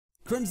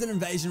Crimson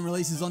Invasion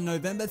releases on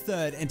November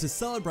 3rd, and to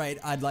celebrate,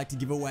 I'd like to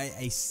give away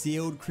a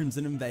sealed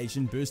Crimson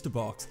Invasion booster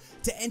box.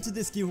 To enter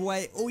this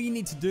giveaway, all you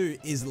need to do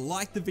is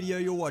like the video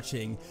you're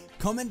watching,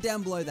 comment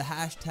down below the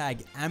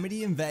hashtag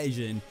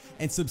 #AmityInvasion,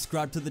 and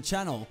subscribe to the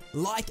channel.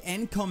 Like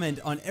and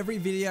comment on every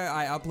video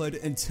I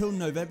upload until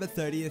November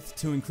 30th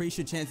to increase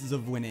your chances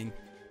of winning.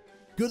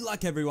 Good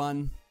luck,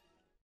 everyone!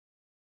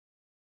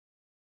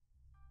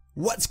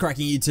 What's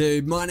cracking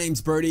YouTube? My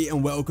name's Brodie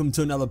and welcome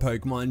to another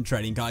Pokemon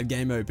trading card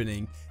game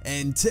opening.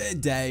 And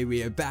today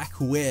we are back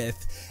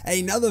with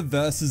another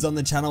versus on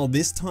the channel.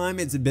 This time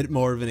it's a bit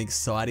more of an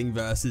exciting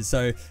versus.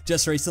 So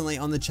just recently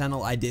on the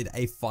channel I did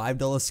a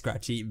 $5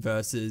 scratchy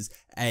versus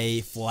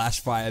a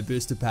Flashfire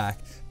booster pack.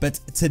 But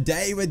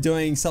today we're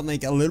doing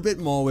something a little bit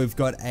more. We've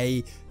got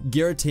a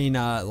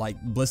Giratina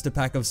like blister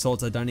pack of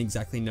sorts. I don't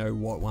exactly know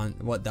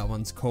what that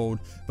one's called,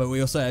 but we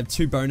also have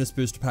two bonus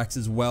booster packs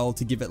as well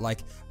to give it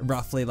like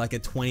roughly like a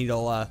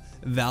 $20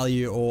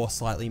 value or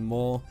slightly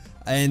more.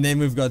 And then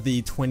we've got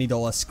the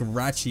 $20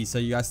 scratchy. So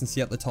you guys can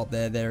see up the top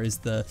there is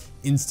the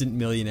Instant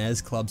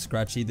Millionaires Club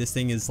scratchy. This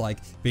thing has like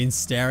been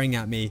staring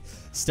at me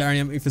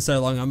for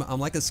so long. I'm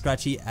like a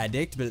scratchy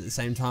addict, but at the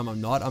same time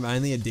I'm not. I'm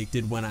only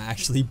addicted when I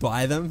actually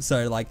buy them.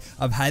 So like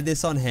I've had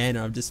this on hand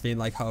and I've just been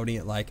like holding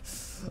it like,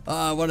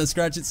 oh, I want to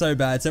scratch it so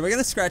bad. So we're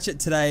going to scratch it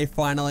today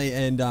finally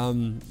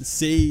and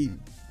see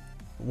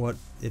what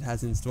it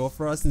has in store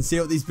for us and see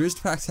what these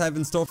booster packs have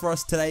in store for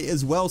us today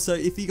as well. So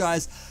if you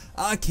guys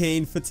are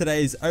keen for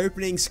today's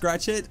opening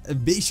scratch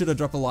it, be sure to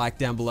drop a like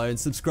down below and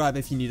subscribe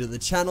if you're new to the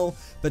channel.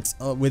 But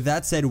with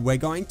that said, we're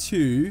going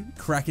to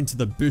crack into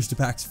the booster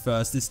packs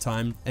first this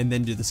time and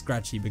then do the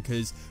scratchy,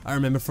 because I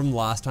remember from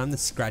last time the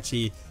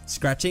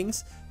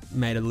scratchings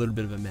made a little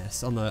bit of a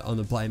mess on the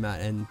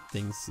playmat and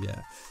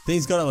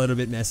things got a little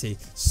bit messy.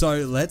 So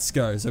let's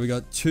go. So we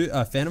got two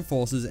Phantom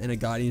Forces and a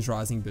Guardians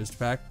Rising booster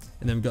pack,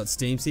 and then we've got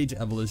Steam Siege,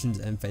 Evolutions,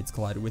 and Fates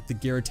Collide with the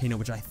Giratina,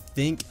 which I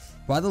think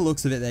by the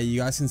looks of it there, you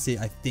guys can see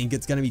I think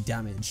it's going to be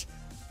damaged,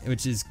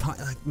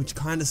 which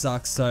kind of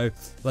sucks. So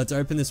let's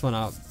open this one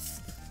up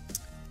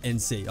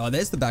and see. Oh,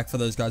 there's the back for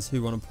those guys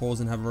who want to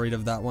pause and have a read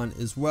of that one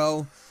as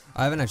well.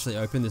 I haven't actually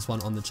opened this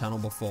one on the channel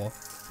before.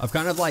 I've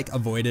kind of like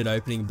avoided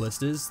opening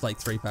blisters, like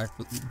 3-pack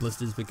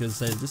blisters, because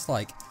they're just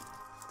like,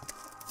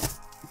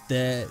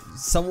 they're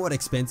somewhat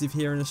expensive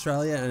here in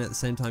Australia, and at the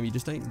same time you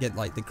just don't get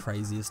like the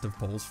craziest of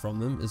pulls from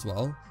them as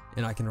well.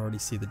 And I can already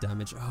see the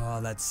damage. Oh,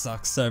 that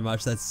sucks so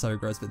much. That's so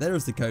gross. But there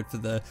is the code for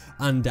the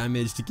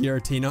undamaged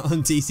Giratina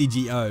on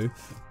TCGO.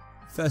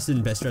 First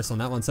in best dress on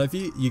that one. So if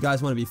you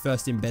guys want to be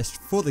first in best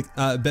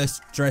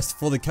dressed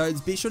for the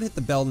codes, be sure to hit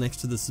the bell next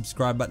to the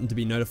subscribe button to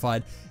be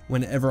notified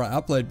whenever I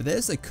upload. But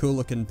there's a cool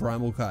looking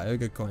Primal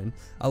Kyogre coin.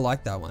 I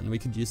like that one. We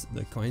could use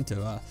the coin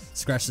to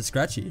scratch the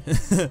scratchy.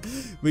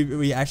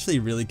 we actually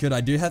really could.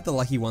 I do have the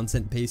lucky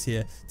 1-cent piece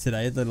here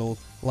today. The little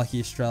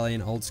lucky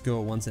Australian old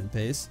school 1-cent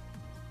piece.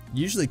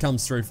 Usually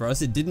comes through for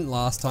us. It didn't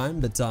last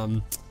time, but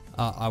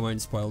I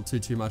won't spoil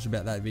too much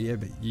about that video.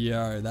 But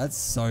yo, that's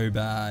so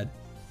bad.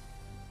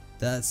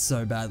 That's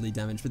so badly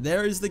damaged. But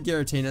there is the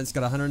Giratina. It's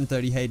got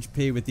 130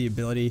 HP with the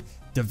ability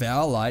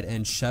Devour Light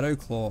and Shadow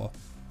Claw.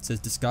 It says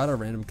discard a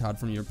random card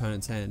from your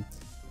opponent's hand.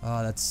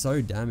 Oh, that's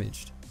so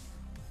damaged.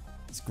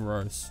 It's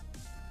gross.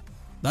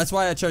 That's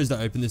why I chose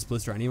to open this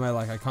blister anyway.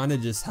 Like I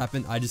just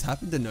happened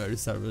to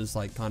notice that it was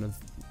like kind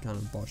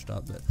of botched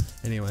up. But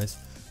anyways,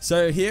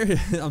 so here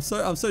I'm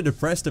so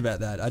depressed about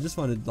that. I just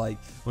wanted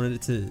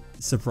it to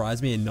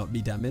surprise me and not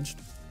be damaged.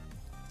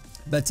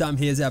 But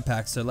here's our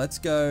pack. So let's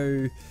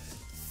go.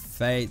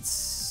 Fates,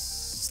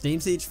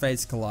 Steam Siege,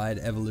 Fates Collide,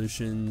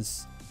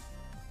 Evolutions,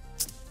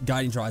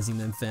 Guardians Rising,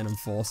 then Phantom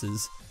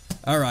Forces.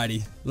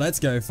 Alrighty, let's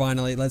go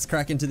finally. Let's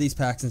crack into these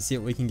packs and see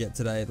what we can get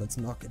today. Let's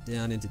knock it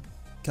down into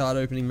card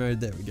opening mode.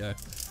 There we go.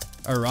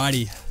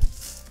 Alrighty.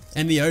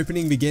 And the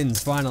opening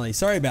begins finally.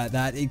 Sorry about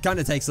that. It kind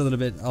of takes a little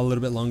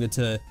bit longer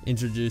to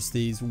introduce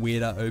these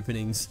weirder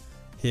openings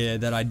here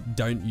that I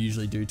don't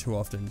usually do too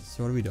often.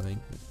 So what are we doing?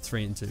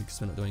 3 and 2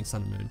 because we're not doing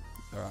Sun and Moon.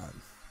 Alright.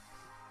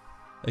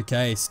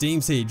 Okay,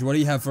 Steam Siege, what do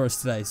you have for us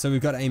today? So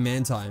we've got a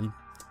Mantine,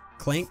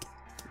 Clink,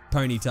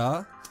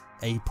 Ponyta,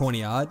 a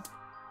Pawniard,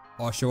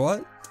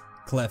 Oshawott,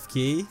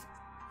 Klefki,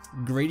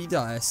 Greedy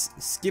Dice,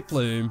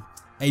 Skiploom,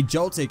 a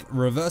Joltik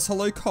Reverse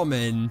Holo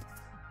Common,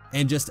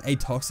 and just a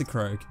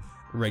Toxicroak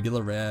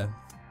regular rare.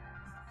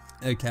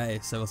 Okay,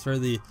 so we'll throw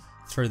the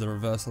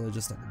Reverse Holo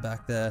just at the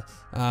back there.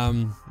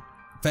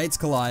 Fates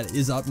Collide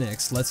is up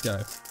next. Let's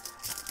go.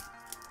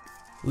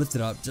 Lift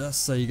it up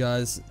just so you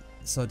guys,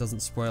 so it doesn't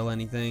spoil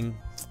anything.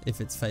 If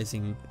it's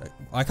facing,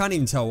 I can't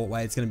even tell what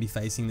way it's going to be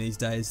facing these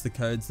days. The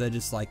codes, they're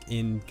just like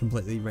in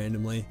completely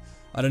randomly.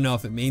 I don't know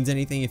if it means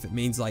anything, if it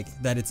means like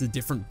that it's a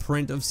different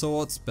print of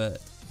sorts, but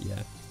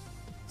yeah.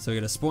 So we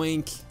got a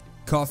Spoink,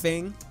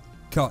 Coughing,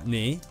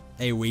 Cottony,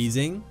 a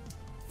Wheezing,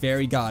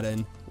 Fairy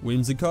Garden,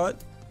 Whimsicott,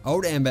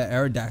 Old Amber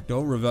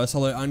Aerodactyl, Reverse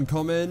Holo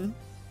Uncommon,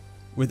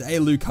 with a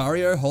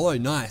Lucario Holo.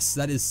 Nice,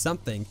 that is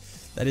something.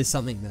 That is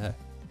something there.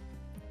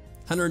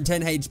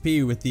 110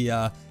 HP with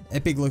the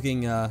epic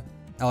looking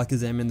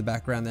Alakazam in the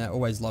background there.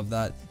 Always love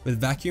that. With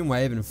Vacuum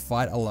Wave and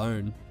Fight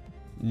Alone.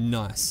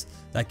 Nice.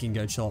 That can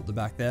go chill up the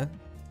back there.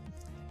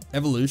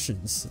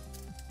 Evolutions.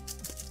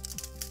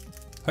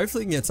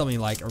 Hopefully we can get something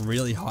like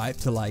really hype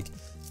to like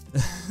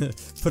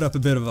put up a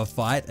bit of a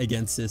fight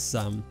against this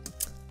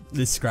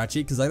this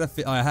Scratchy, because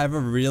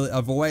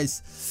I've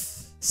always,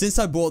 since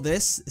I bought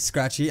this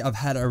Scratchy, I've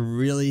had a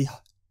really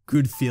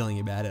good feeling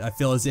about it. I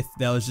feel as if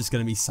there was just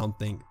going to be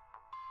something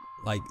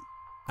like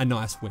a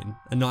nice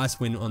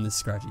win on this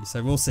Scratchy.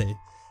 So we'll see.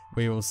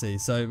 We will see.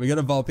 So we got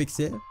a Vulpix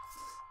here,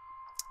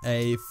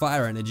 a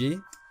Fire Energy,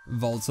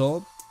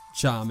 Voltorb,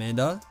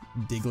 Charmander,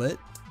 Diglett,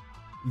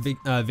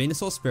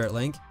 Venusaur Spirit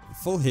Link,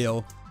 Full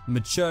Heal,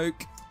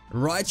 Machoke,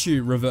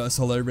 Raichu Reverse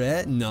Holo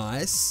Rare,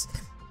 nice,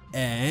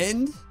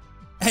 and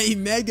a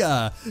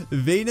Mega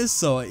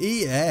Venusaur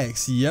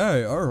EX,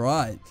 yo,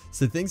 alright.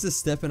 So things are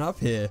stepping up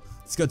here.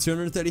 It's got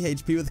 230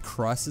 HP with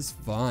Crisis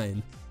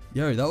Vine.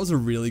 Yo, that was a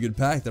really good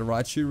pack. The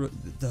Raichu,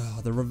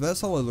 the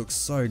Reverse Holo looks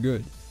so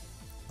good.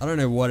 I don't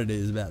know what it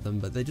is about them,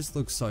 but they just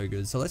look so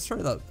good. So let's throw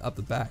that up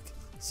the back.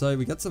 So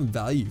we got some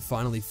value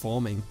finally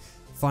forming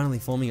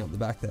up the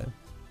back there.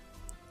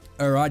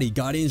 Alrighty,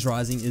 Guardians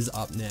Rising is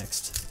up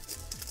next.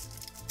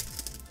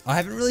 I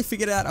haven't really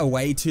figured out a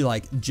way to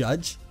like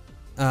judge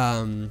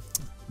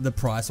the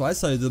price wise.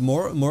 So the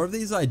more of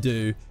these I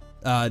do,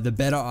 the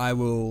better I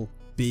will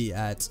be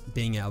at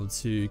being able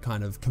to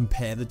kind of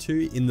compare the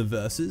two in the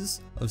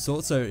verses of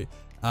sorts. So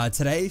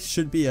today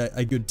should be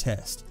a good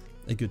test.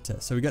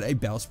 So we got a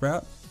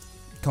Bellsprout,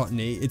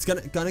 Cottony. It's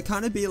gonna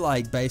kind of be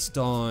like based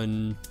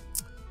on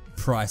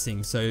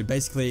pricing. So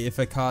basically, if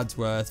a card's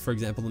worth, for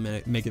example,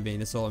 the Mega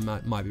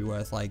Venusaur might be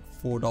worth like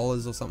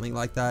 $4 or something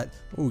like that.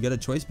 Oh, we get a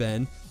Choice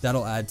Band.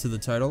 That'll add to the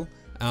total.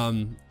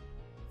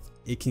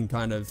 It can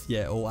kind of,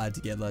 yeah, all add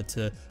together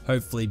to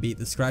hopefully beat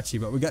the Scratchy.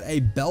 But we got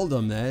a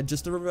Beldum there,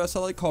 just a Reverse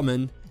Holo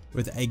Common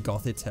with a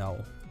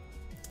Gothitelle,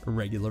 a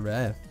regular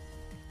rare.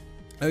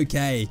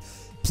 Okay,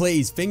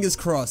 please, fingers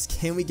crossed,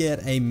 can we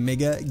get a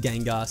Mega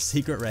Gengar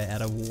secret rare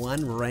out of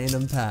one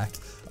random pack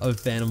of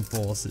Phantom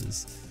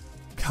Forces?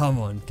 Come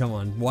on.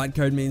 White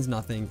code means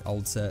nothing.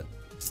 Old set.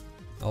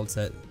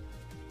 But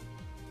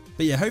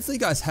yeah, hopefully you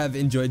guys have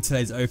enjoyed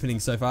today's opening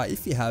so far.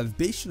 If you have,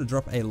 be sure to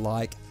drop a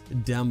like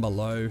down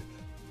below.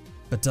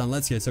 But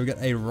let's go. So we got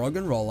a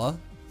Roggenrola,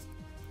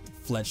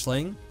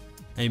 Fletchling,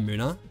 a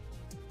Munna,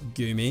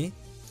 Goomy,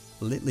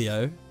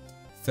 Litleo,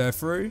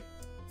 Furfrou,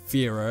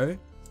 Fearow,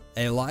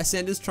 a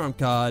Lysander's trump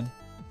card,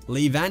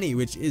 Leavanny,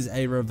 which is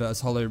a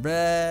Reverse Holo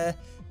Rare,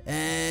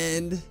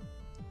 and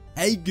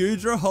a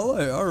Goodra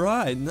Holo.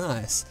 Alright,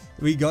 nice.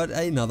 We got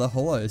another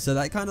Holo. So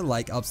that kind of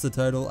like ups the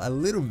total a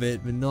little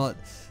bit, but not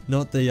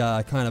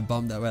the kind of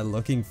bump that we're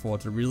looking for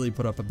to really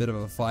put up a bit of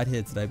a fight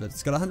here today. But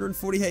it's got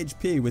 140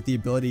 HP with the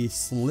ability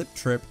Slip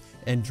Trip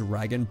and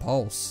Dragon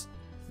Pulse.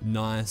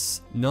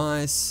 Nice.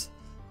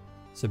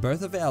 So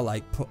both of our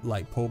like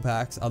pull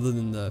packs, other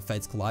than the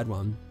Fates Collide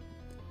one,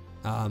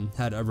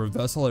 had a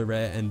Reverse Holo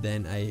Rare and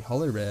then a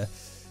Holo Rare.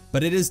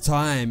 But it is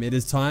time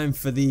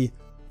for the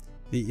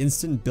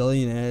Instant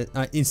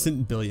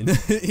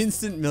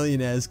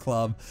Millionaires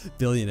Club.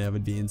 Billionaire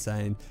would be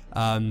insane.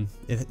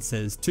 It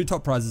says 2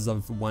 top prizes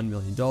of $1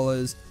 million.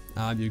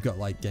 You've got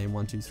like game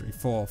 1, 2, 3,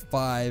 4,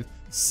 5,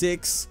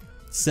 6,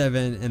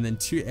 7, and then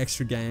 2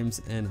 extra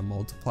games and a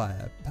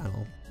multiplier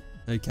panel.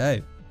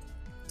 Okay.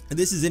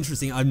 This is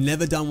interesting. I've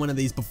never done one of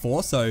these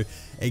before, so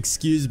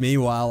excuse me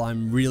while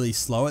I'm really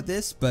slow at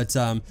this. But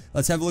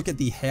let's have a look at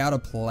the how to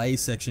play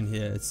section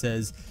here. It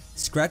says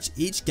scratch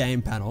each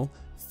game panel.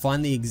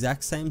 Find the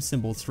exact same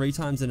symbol 3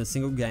 times in a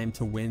single game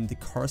to win the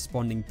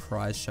corresponding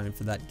prize shown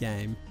for that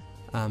game.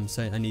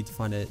 So I need to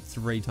find it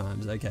 3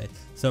 times. Okay,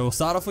 so we'll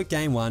start off with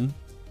game 1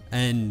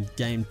 and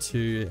game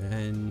 2,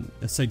 and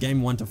so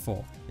game 1 to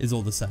 4 is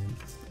all the same.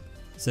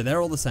 So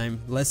they're all the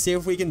same. Let's see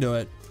if we can do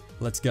it.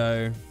 Let's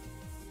go.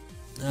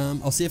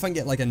 I'll see if I can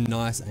get like a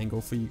nice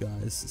angle for you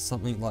guys.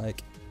 Something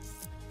like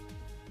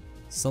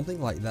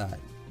that.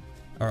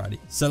 Alrighty,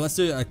 so let's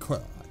do a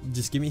quick.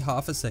 Just give me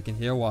half a second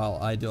here while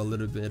I do a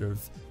little bit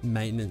of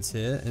maintenance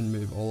here and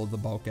move all of the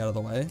bulk out of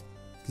the way,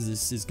 because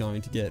this is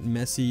going to get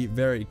messy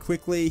very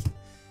quickly.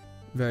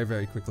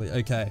 Very quickly.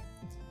 Okay,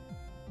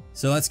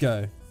 so let's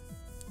go.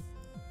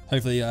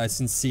 Hopefully you guys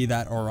can see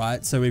that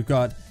alright. So we've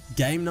got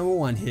game number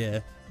 1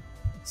 here.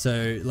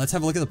 So let's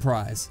have a look at the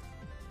prize.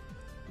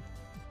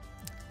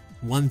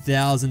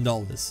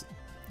 $1,000.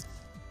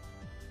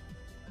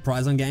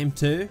 Prize on game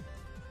 2,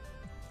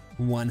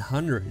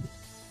 100.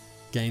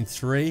 Game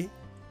 3,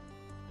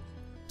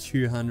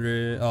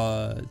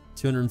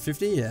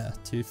 250, yeah,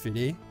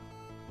 250,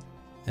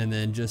 and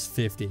then just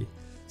 50.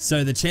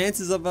 So the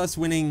chances of us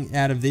winning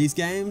out of these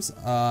games,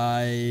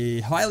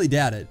 I highly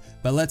doubt it.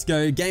 But let's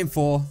go game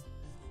 4.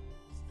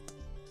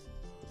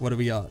 What do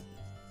we got?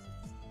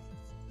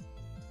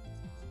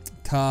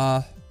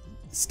 Car,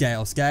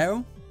 scale.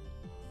 So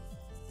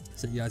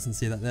you guys can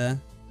see that there.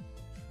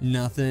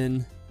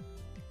 Nothing.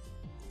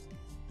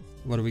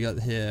 What do we got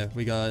here?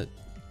 We got,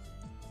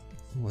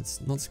 well, it's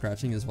not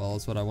scratching as well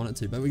as what I want it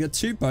to, but we got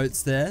 2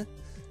 boats there.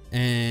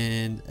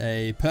 and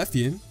a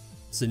perfume.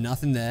 So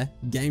nothing there.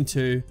 Game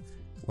 2.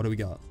 What do we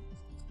got?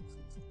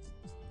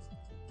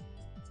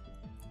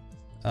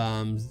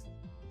 I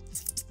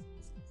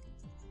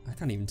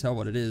can't even tell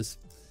what it is.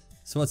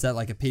 So what's that?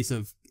 Like a piece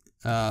of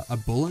a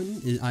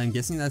bullion? I'm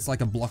guessing that's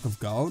like a block of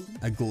gold,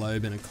 a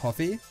globe, and a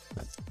coffee.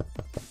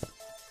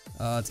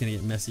 Oh, it's gonna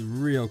get messy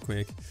real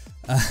quick.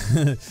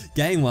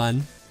 Game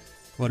 1.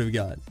 What do we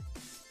got?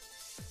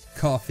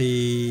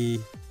 Coffee,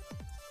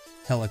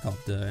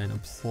 helicopter, and a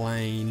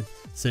plane.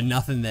 So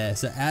nothing there.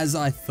 So as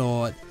I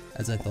thought,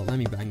 let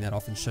me bang that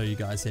off and show you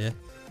guys here.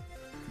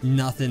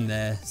 Nothing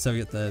there. So we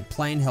got the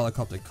plane,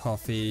 helicopter,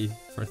 coffee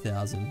for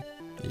 1,000.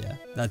 Yeah,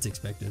 that's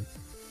expected.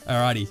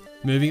 Alrighty,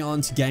 moving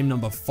on to game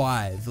number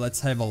 5.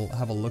 Let's have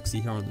a look-see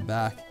here on the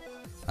back.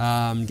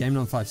 Game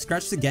number 5.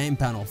 Scratch the game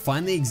panel.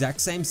 Find the exact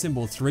same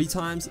symbol 3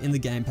 times in the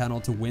game panel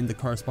to win the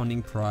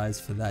corresponding prize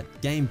for that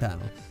game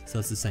panel. So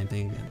it's the same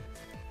thing again.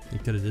 You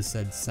could have just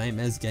said same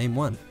as game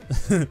 1.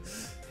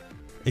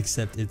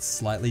 Except it's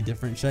slightly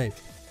different shape.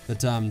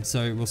 But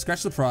so we'll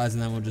scratch the prize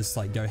and then we'll just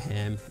like go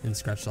ham and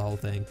scratch the whole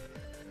thing.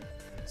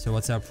 So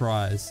what's our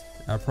prize?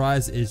 Our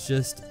prize is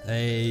just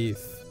a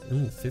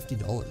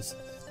 $50.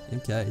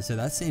 Okay, so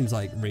that seems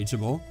like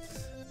reachable.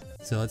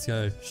 So let's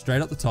go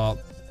straight up the top.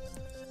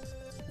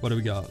 What do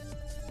we got?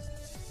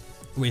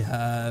 We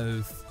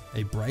have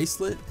a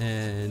bracelet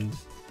and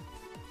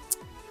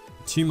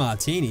 2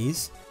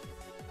 martinis.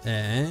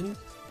 And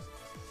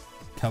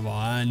come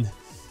on,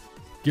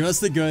 give us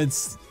the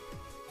goods.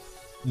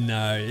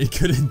 No, it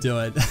couldn't do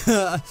it.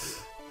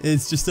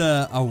 It's just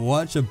a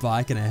watch, a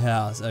bike, and a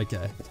house.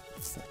 Okay.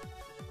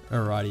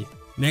 Alrighty.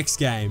 Next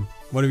game.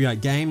 What do we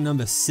got? Game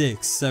number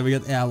 6. So we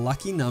got our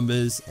lucky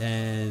numbers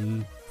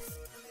and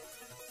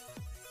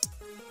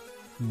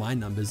my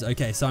numbers.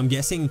 Okay, so I'm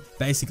guessing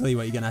basically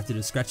what you're going to have to do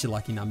is scratch your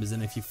lucky numbers,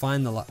 and if you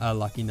find the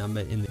lucky number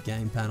in the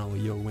game panel,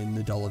 you'll win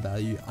the dollar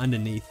value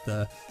underneath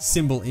the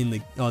symbol in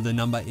the, or the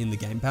number in the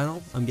game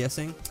panel, I'm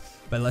guessing.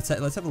 But let's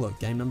have a look.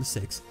 Game number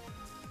 6.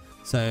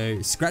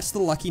 So scratch the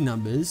lucky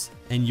numbers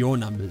and your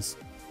numbers.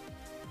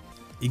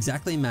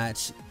 Exactly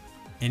match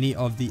any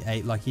of the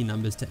 8 lucky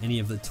numbers to any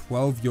of the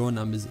 12 your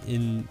numbers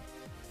in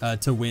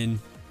to win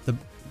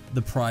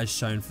the prize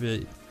shown for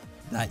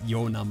that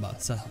your number.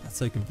 So that's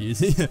so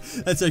confusing.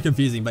 That's so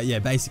confusing. But yeah,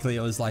 basically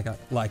it was like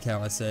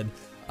how I said.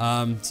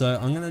 So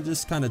I'm gonna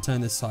just kind of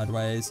turn this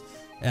sideways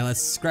and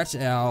let's scratch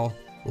our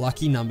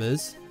lucky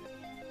numbers.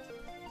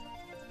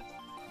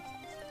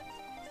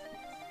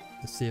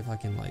 Let's see if I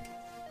can like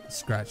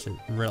scratch it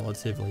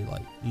relatively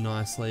like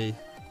nicely.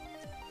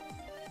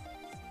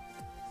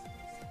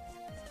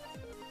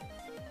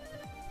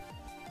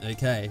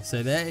 Okay,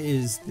 so there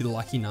is the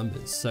lucky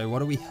numbers. So what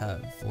do we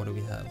have? What do we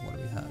have? What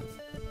do we have?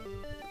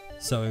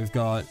 So we've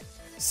got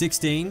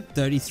 16,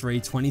 33,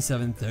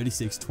 27,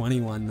 36,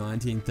 21,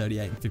 19,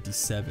 38, and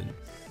 57.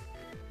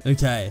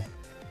 Okay,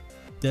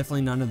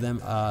 definitely none of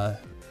them are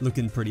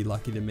looking pretty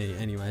lucky to me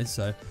anyway,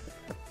 so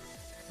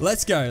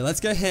let's go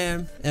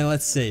ham and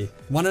let's see.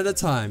 One at a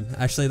time.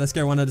 Actually, let's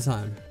go one at a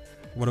time.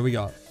 What do we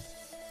got?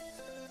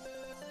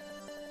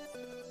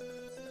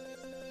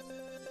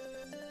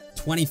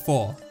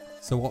 24.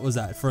 So what was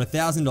that? For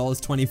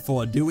 $1,000,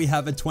 24. Do we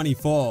have a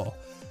 24?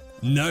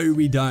 No,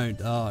 we don't.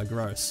 Oh,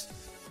 gross.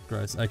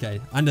 Gross. Okay,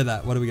 under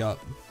that, what do we got?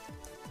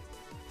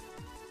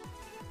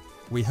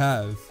 We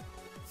have,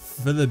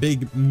 for the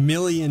big $1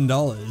 million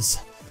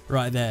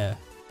right there,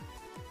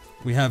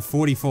 we have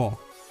 44.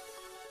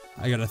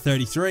 I got a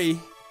 33.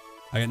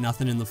 I got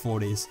nothing in the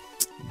 40s.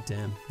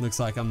 Damn, looks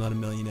like I'm not a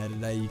millionaire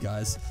today, you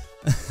guys.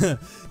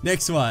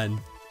 Next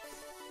one.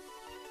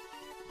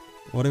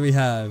 What do we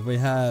have? We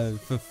have,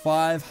 for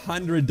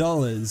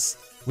 $500,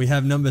 we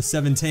have number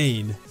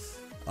 17.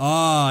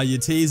 Oh, you're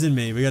teasing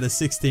me. We got a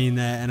 16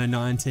 there and a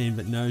 19,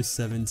 but no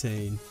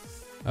 17.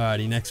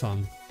 Alrighty, next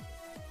one.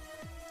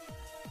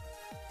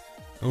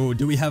 Oh,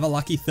 do we have a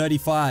lucky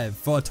 35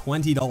 for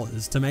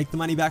 $20 to make the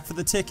money back for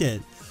the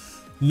ticket?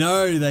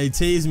 No, they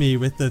teased me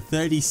with the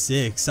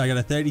 36. I got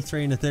a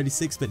 33 and a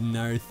 36, but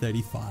no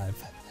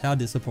 35. How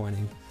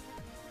disappointing.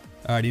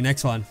 Alrighty,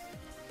 next one.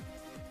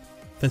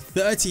 For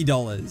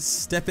 $30,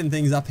 stepping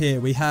things up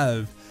here, we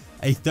have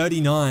a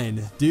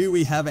 39. Do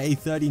we have a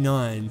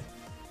 39?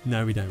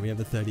 No, we don't. We have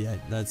a 38.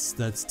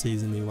 That's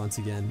teasing me once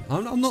again.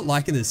 I'm not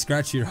liking this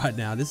scratchy right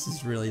now. This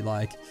is really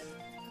like,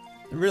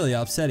 really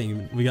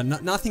upsetting. We got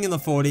nothing in the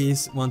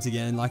 40s once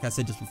again, like I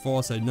said just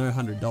before, so no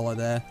 $100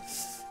 there.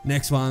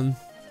 Next one.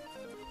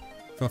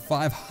 For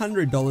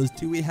 $500,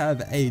 do we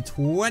have a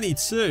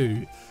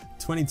 22?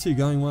 22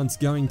 going once,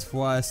 going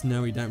twice.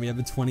 No, we don't. We have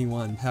a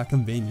 21. How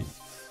convenient.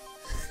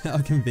 How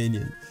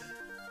convenient.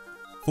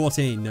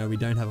 14. No, we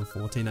don't have a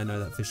 14. I know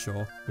that for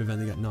sure. We've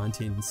only got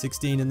 19 and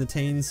 16 in the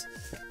teens.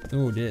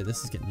 Oh dear,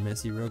 this is getting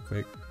messy real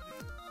quick.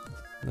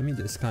 Let me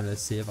just kind of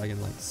see if I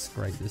can like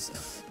scrape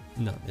this.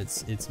 No,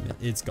 it's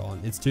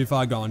gone. It's too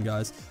far gone,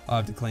 guys. I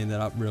have to clean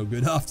that up real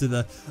good after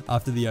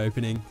the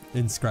opening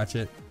and scratch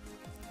it.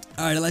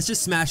 All right, let's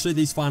just smash through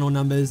these final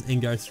numbers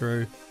and go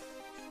through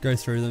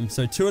them.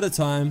 So 2 at a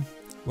time.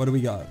 What do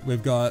we got?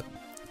 We've got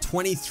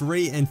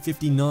 23 and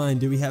 59.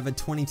 Do we have a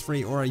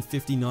 23 or a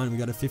 59? We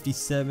got a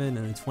 57 and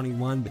a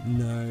 21, but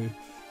no,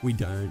 we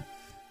don't.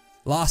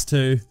 Last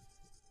two.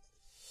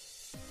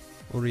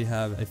 What do we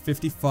have? A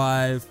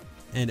 55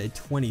 and a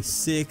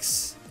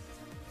 26.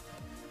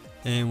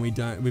 And we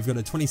don't. We've got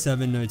a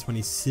 27, no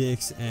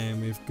 26,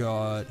 and we've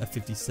got a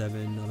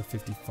 57, not a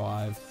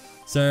 55.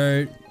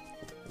 So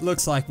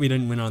looks like we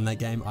didn't win on that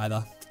game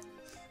either.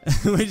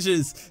 which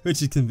is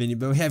convenient,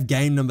 but we have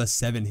game number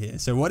 7 here.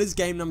 So what is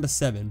game number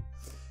 7?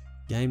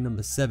 Game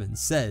number 7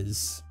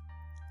 says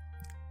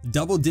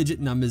double-digit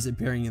numbers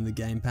appearing in the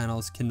game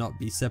panels cannot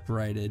be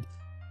separated.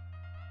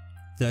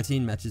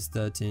 13 matches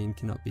 13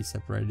 cannot be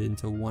separated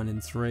into 1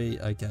 and 3.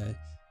 Okay.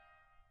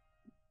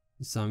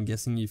 So I'm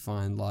guessing you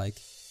find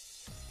like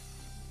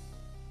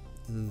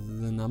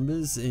the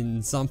numbers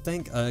in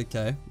something.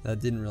 Okay, that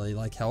didn't really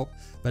like help,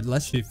 but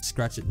let's just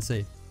scratch it and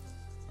see.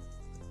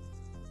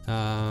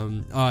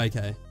 Oh,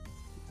 okay,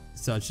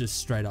 so it's just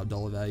straight up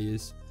dollar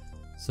values.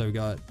 So we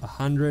got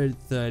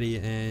 130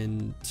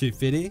 and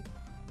 250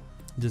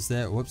 just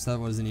there. Whoops, that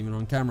wasn't even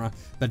on camera,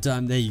 but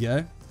there you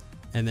go.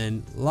 And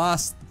then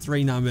last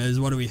 3 numbers,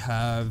 what do we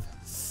have?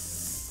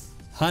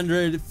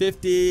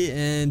 150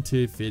 and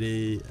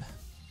 250.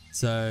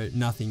 So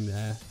nothing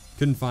there.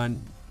 Couldn't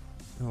find.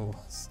 Oh,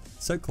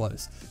 so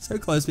close,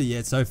 but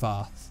yet so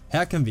far.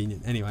 How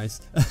convenient.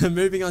 Anyways,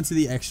 moving on to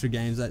the extra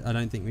games. I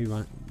don't think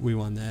we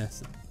won there.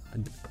 So I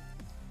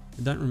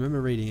don't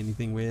remember reading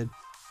anything weird.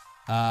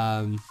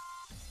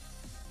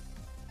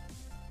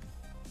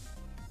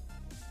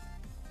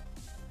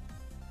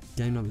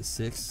 Game number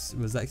 6.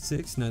 Was that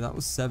 6? No, that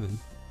was 7.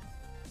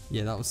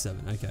 Yeah, that was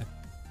 7. Okay.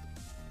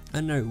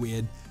 I know,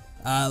 weird.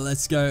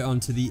 Let's go on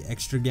to the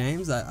extra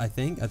games. I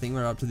think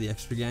we're up to the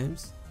extra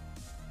games.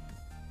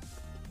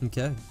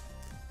 Okay.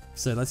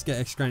 So let's get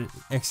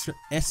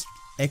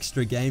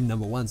extra game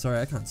number 1. Sorry,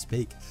 I can't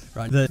speak.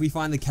 Right. If we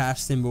find the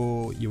cash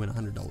symbol, you win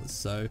 $100.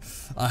 So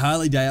I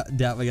highly doubt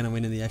we're gonna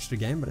win in the extra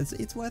game, but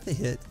it's worth a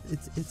hit.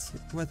 It's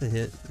worth a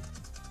hit.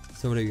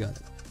 So what do we got?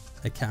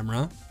 A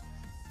camera.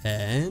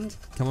 And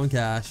come on,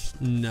 cash.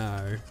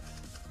 No,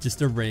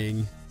 just a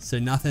ring. So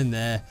nothing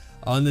there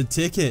on the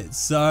ticket.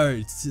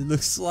 So it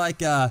looks like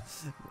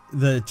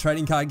the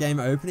trading card game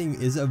opening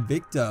is a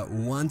victor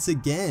once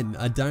again.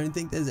 I don't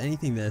think there's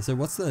anything there. So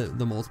what's the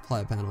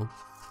multiplier panel?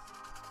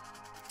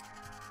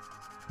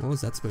 What was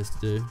that supposed to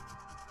do?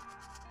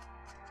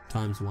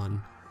 Times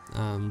 1.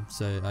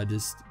 So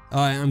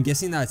I'm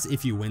guessing that's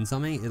if you win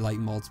something, it like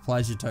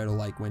multiplies your total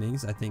like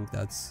winnings. I think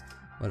that's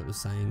what it was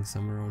saying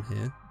somewhere on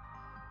here.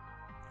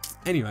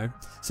 Anyway,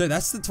 so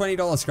that's the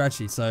 $20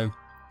 scratchy. So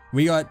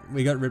we got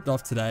ripped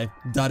off today.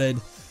 Dudded.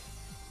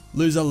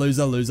 Loser,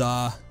 loser,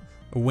 loser.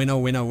 Winner,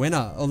 winner,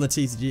 winner. All the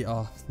TCG.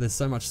 Oh, there's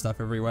so much stuff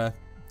everywhere.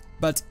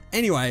 But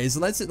anyways,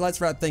 let's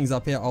wrap things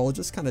up here. I'll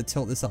just kind of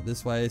tilt this up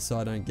this way so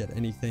I don't get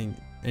anything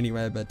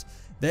anywhere. But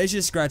there's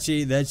your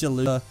scratchy. There's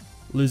your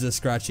loser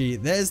scratchy.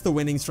 There's the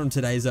winnings from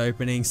today's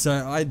opening. So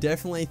I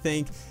definitely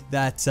think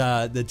that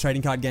the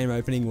trading card game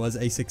opening was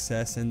a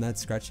success, and that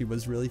scratchy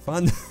was really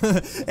fun.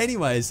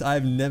 Anyways,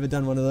 I've never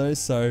done one of those,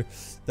 so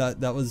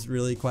that was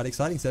really quite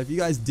exciting. So if you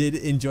guys did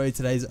enjoy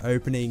today's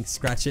opening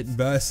scratch it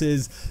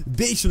versus,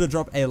 be sure to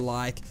drop a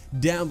like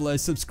down below,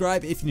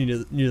 subscribe if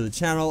you're new to the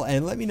channel,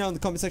 and let me know in the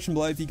comment section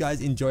below if you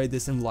guys enjoyed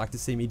this and would like to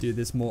see me do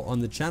this more on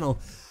the channel.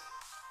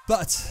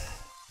 But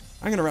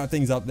I'm gonna wrap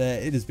things up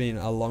there. It has been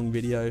a long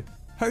video.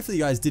 Hopefully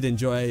you guys did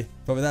enjoy,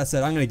 but with that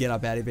said, I'm going to get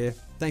up out of here.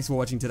 Thanks for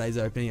watching today's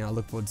opening, and I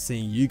look forward to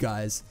seeing you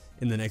guys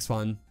in the next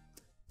one.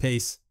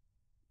 Peace.